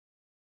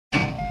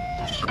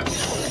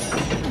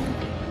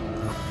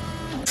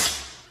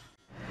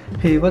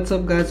Hey, what's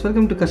up guys,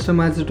 welcome to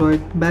Customized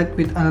Droid, back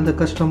with another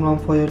custom ROM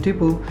for your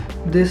Tipo.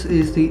 This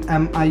is the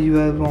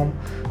MIUI ROM.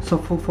 So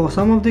for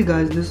some of the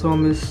guys, this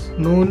ROM is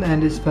known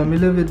and is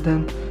familiar with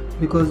them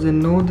because they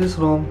know this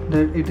ROM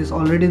that it is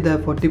already there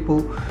for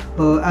Tipo.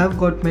 I've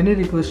got many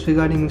requests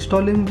regarding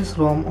installing this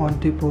ROM on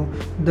Tipo.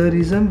 The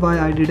reason why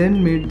I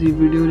didn't make the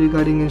video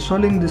regarding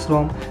installing this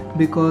ROM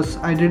because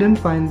I didn't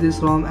find this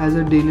ROM as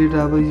a daily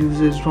driver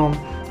usage ROM,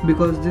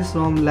 because this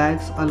ROM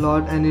lags a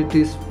lot and it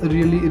is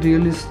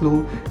really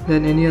slow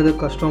than any other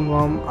custom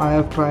ROM I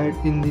have tried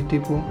in the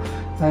Tipo,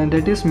 and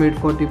that is made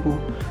for Tipo.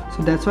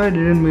 So that's why I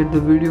didn't make the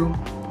video,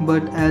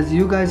 but as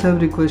you guys have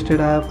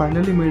requested, I have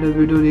finally made a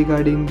video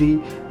regarding the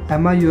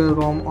MIUI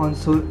ROM on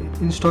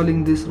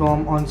installing this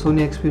ROM on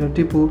Sony Xperia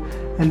Tipo,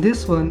 and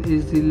this one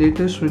is the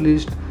latest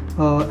released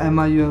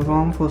MIUI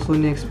ROM for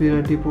Sony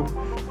Xperia Tipo.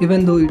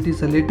 Even though it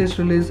is a latest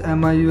release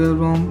MIUI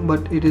ROM,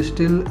 but it is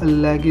still a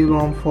laggy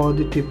ROM for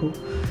the Tipo.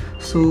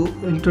 So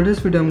in today's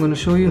video I'm going to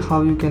show you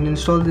how you can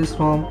install this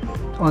ROM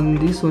on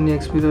the Sony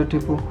Xperia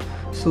Tipo.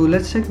 So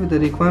let's check with the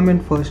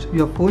requirement first.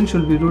 Your phone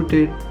should be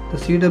rooted, the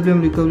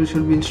CWM recovery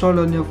should be installed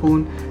on your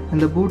phone,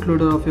 and the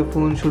bootloader of your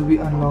phone should be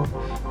unlocked.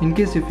 In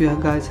case if you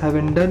guys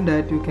haven't done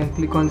that, you can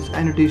click on these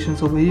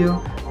annotations over here.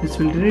 This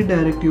will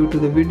redirect you to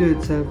the video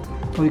itself,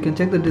 or you can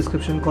check the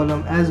description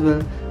column as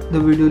well. The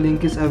video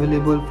link is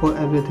available for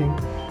everything.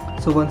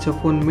 So once your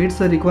phone meets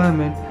the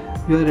requirement,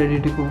 you are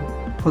ready to go.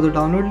 For the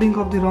download link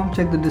of the ROM,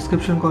 check the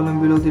description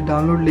column below. The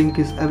download link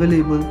is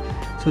available.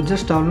 So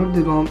just download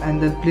the ROM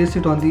and then place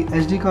it on the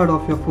SD card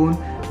of your phone,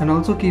 and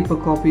also keep a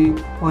copy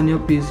on your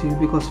PC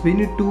because we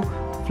need to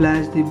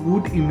flash the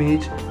boot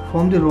image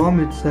from the ROM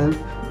itself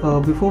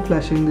before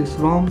flashing this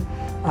ROM.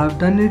 I've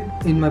done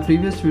it in my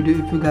previous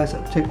video. If you guys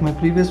have checked my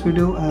previous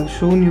video, I have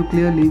shown you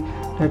clearly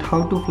that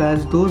how to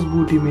flash those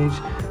boot image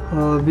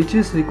which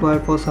is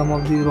required for some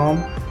of the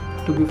ROM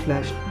to be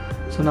flashed.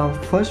 So now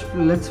first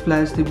let's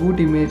flash the boot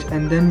image,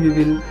 and then we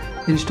will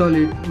install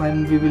it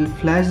and we will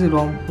flash the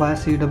ROM via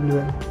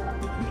CWM.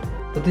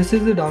 So this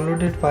is the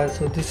downloaded file.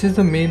 So this is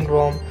the main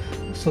ROM.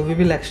 So we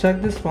will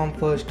extract this ROM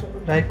first.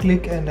 Right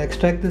click and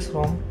extract this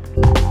ROM.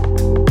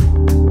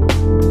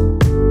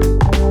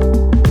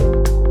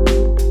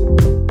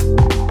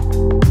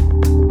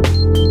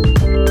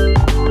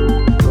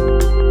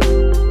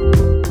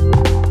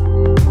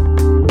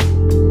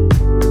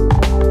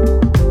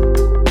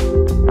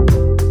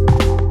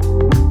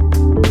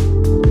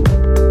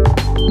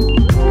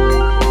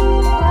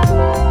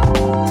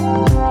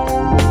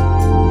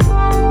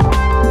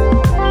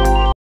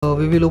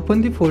 We will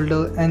open the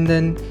folder, and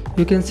then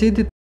you can see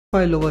the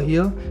file over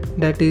here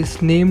that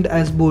is named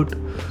as boot.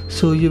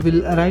 So you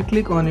will right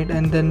click on it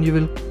and then you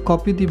will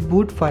copy the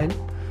boot file.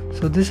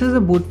 So this is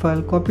a boot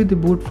file. Copy the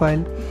boot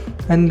file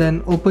and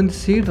then open the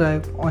C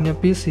drive on your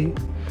PC,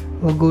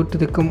 or go to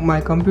the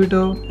my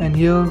computer, and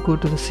here go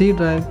to the C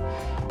drive.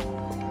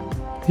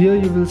 Here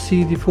you will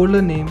see the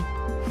folder name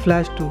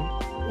flash tool.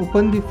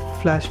 Open the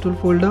flash tool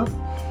folder,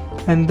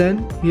 and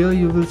then here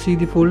you will see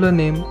the folder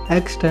name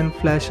x10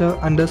 flasher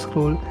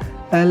underscore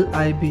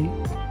lib.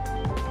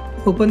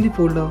 Open the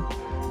folder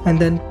and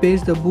then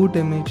paste the boot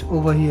image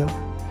over here.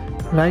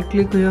 Right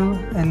click here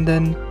and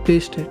then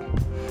paste it.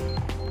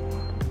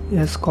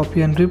 Yes,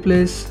 copy and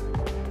replace.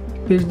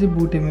 Paste the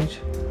boot image.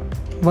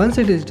 Once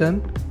it is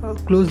done,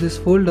 close this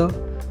folder.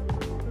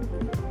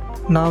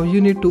 Now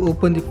you need to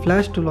open the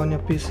flash tool on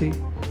your PC.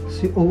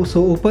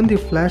 So open the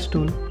flash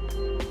tool.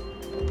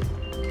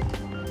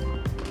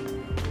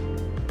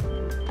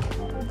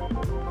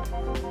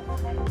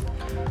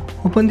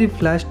 Open the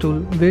flash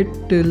tool, wait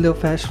till the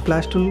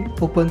flash tool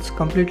opens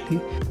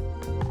completely.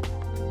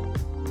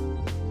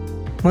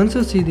 Once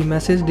you see the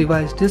message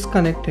device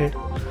disconnected,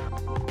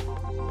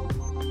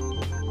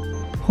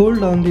 hold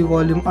down the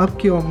volume up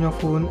key on your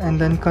phone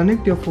and then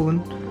connect your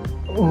phone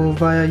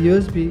via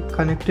USB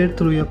connected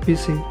through your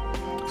PC.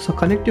 So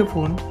connect your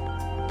phone.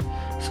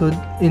 So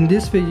in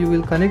this way you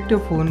will connect your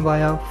phone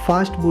via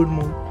fast boot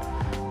mode.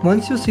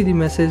 Once you see the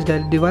message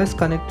that device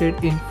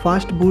connected in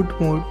fast boot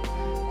mode,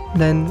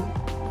 then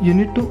you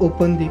need to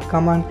open the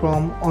command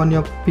prompt on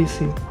your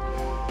PC.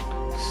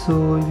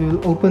 So you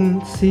will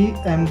open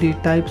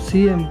cmd, type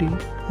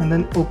cmd and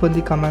then open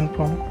the command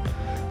prompt.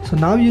 So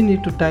now you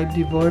need to type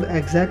the word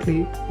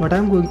exactly what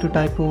I'm going to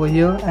type over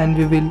here, and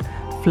we will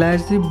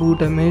flash the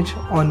boot image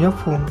on your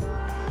phone.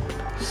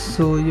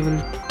 So you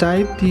will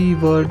type the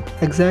word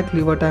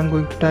exactly what I'm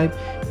going to type.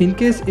 In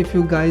case if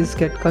you guys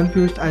get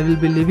confused, I will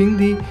be leaving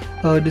the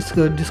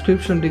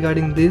description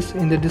regarding this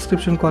in the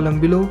description column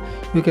below.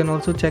 You can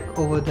also check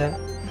over there.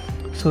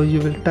 So you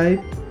will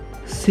type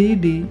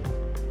cd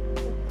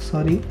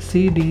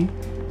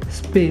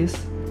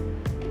space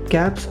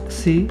caps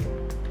C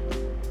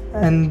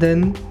and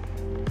then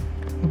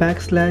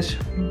backslash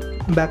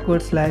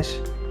backward slash,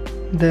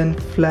 then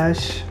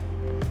flash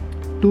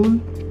tool.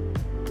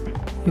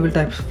 You will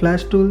type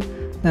flash tool,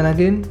 then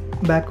again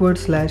backward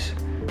slash,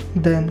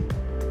 then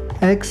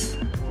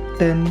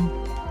x10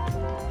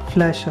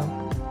 flasher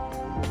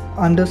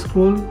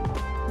underscore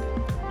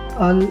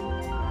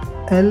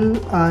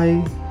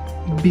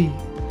lib.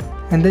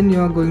 and then you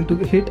are going to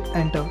hit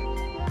enter.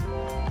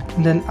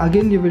 And then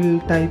again you will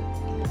type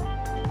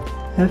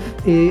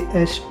FASTBOOT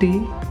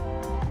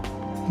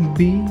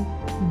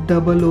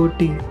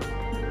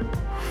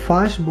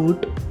fast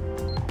boot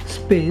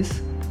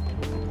space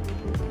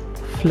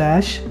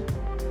flash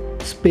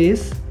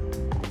space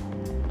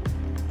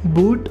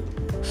boot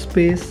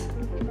space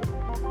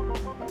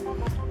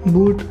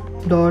boot.img,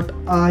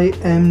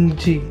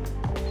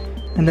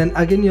 and then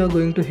again you are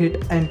going to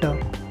hit enter.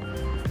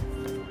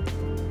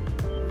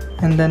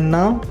 And then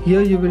now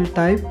here you will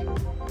type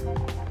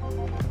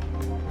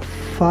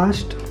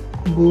fast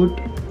boot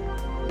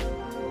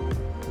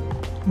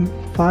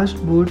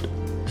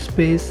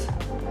space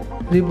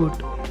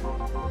reboot.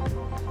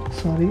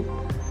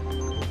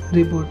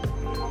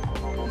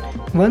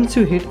 Once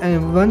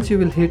you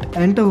will hit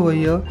enter over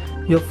here,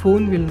 your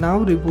phone will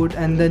now reboot,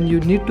 and then you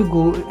need to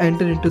go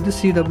enter into the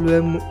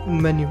CWM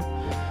menu.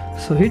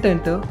 So hit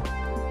enter.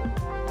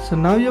 So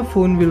now your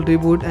phone will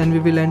reboot and we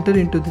will enter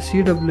into the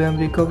CWM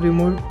recovery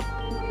mode.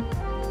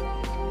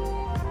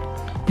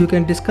 You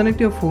can disconnect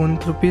your phone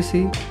through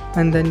PC,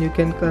 and then you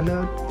can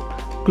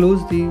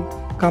close the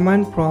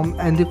command prompt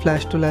and the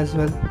flash tool as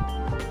well.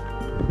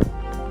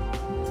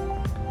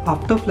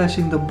 After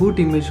flashing the boot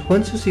image,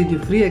 once you see the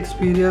free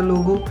Xperia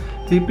logo,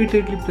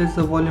 repeatedly press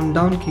the volume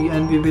down key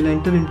and we will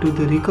enter into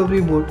the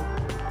recovery mode.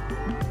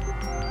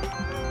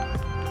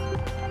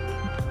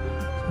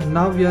 So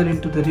now we are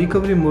into the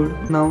recovery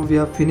mode. Now we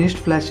have finished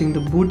flashing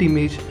the boot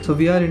image, so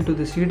we are into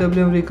the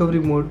CWM recovery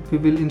mode. We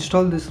will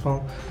install this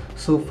ROM.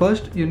 So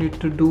first you need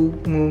to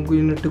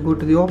go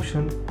to the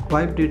option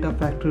wipe data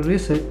factory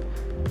reset.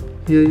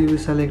 Here you will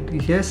select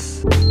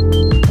yes.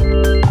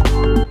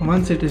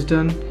 Once it is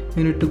done,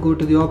 you need to go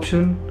to the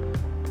option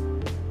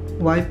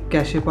wipe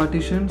cache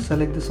partition.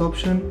 Select this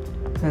option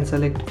and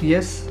select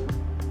yes.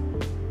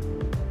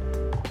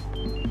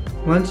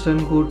 Once done,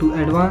 go to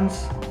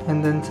advanced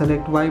and then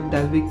select wipe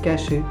Dalvik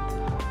cache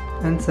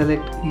and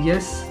select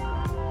yes.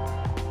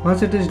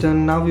 Once it is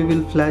done, now we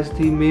will flash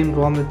the main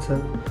ROM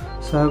itself.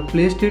 So I have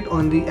placed it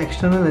on the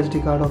external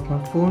SD card of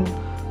my phone.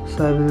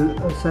 So I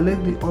will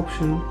select the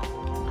option,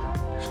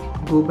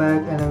 go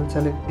back, and I will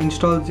select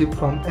install zip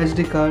from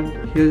SD card.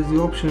 Here is the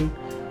option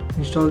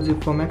install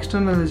zip from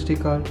external SD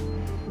card.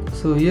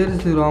 So here is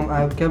the ROM. I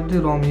have kept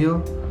the ROM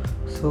here.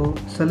 So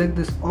select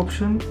this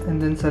option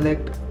and then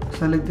select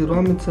the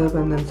ROM itself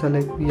and then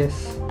select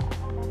yes.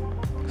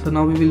 So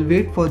now we will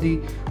wait for the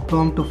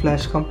ROM to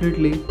flash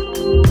completely.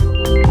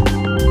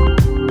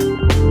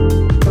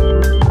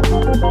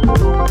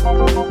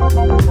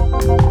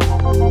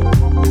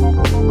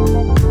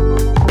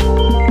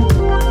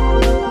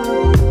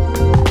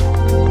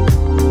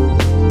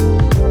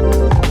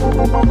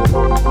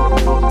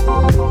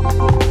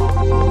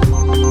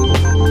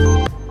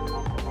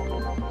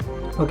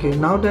 Okay,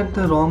 now that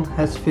the ROM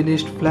has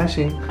finished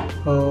flashing,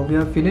 we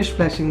have finished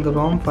flashing the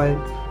ROM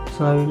file.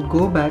 So I will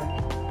go back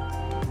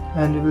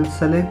and we will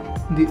select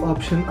the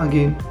option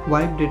again,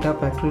 wipe data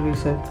factory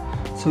reset.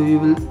 So you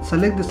will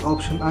select this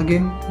option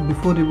again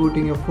before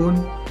rebooting your phone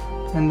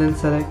and then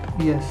select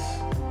yes.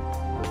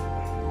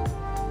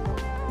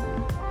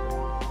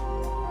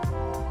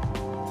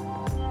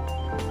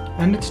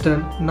 And it's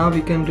done. Now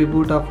we can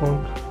reboot our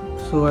phone.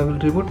 So I will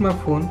reboot my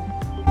phone.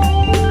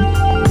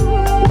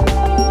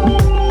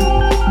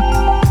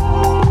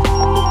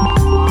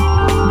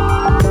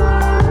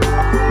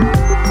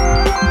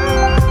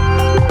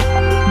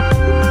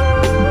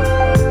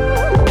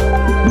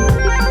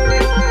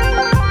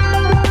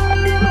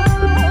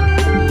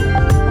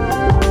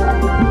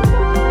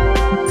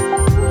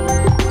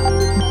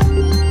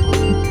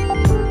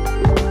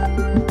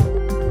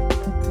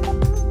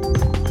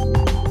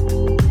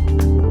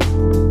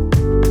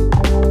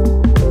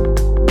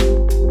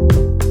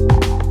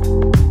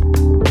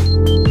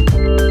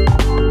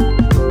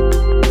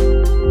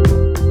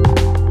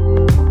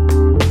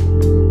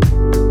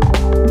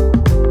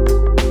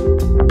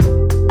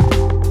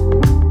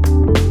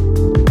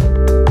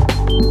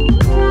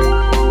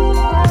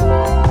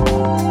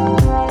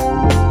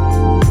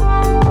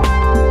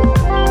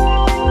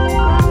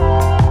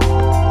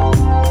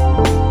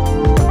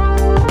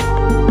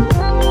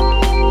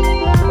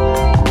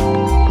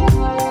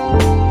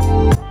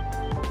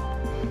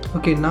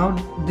 Okay, now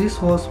this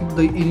was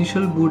the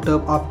initial boot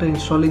up after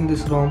installing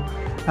this ROM.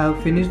 I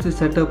have finished the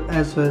setup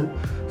as well.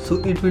 So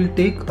it will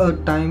take a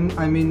time,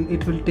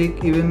 it will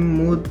take even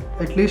more,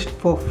 at least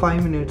for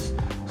 5 minutes.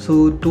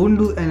 So don't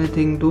do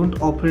anything,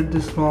 don't operate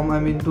this ROM,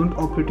 don't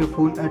operate your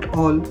phone at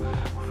all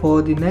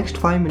for the next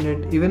 5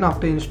 minutes. Even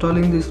after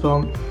installing this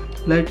ROM,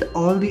 let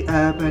all the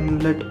app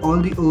and let all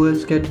the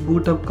OS get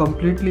boot up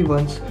completely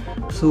once.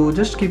 So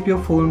just keep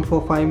your phone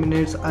for 5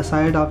 minutes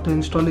aside after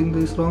installing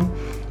this ROM.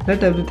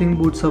 Let everything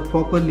boots up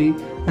properly,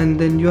 and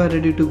then you are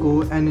ready to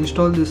go and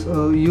install this,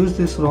 use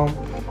this ROM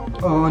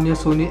on your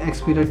Sony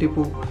Xperia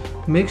Tipo.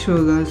 Make sure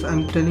guys,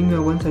 I'm telling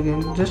you once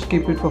again, just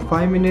keep it for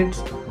 5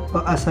 minutes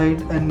aside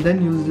and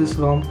then use this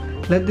ROM,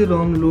 Let the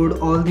ROM load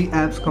all the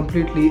apps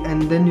completely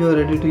and then you are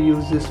ready to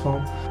use this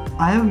ROM.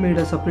 I have made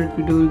a separate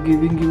video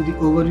giving you the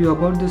overview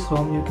about this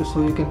ROM,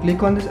 so you can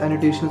click on these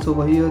annotations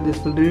over here.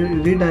 This will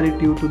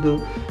redirect you to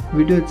the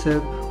video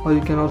itself, or you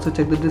can also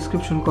check the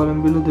description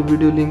column below. The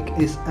video link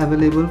is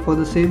available for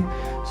the same.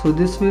 So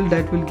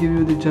that will give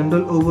you the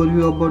general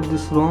overview about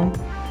this ROM,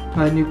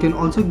 and you can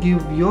also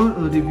give your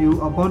review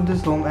about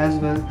this ROM as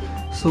well.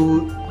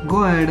 So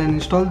go ahead and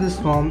install this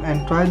ROM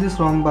and try this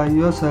ROM by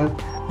yourself,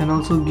 and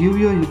also give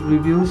your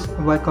reviews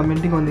by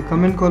commenting on the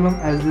comment column,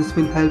 as this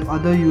will help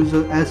other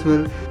users as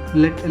well,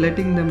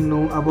 letting them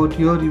know about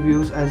your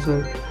reviews as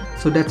well.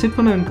 So that's it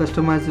for now in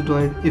Customize the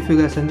Droid. If you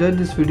guys enjoyed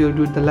this video,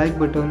 do hit the like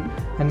button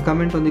and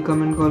comment on the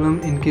comment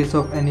column in case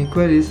of any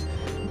queries.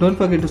 Don't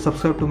forget to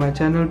subscribe to my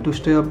channel to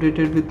stay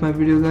updated with my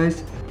video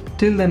guys.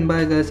 Till then,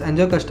 bye guys,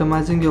 enjoy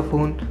customizing your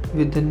phone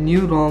with the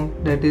new ROM,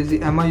 that is the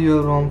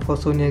MIUI ROM for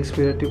Sony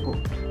Xperia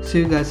Tipo. See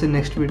you guys in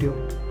next video.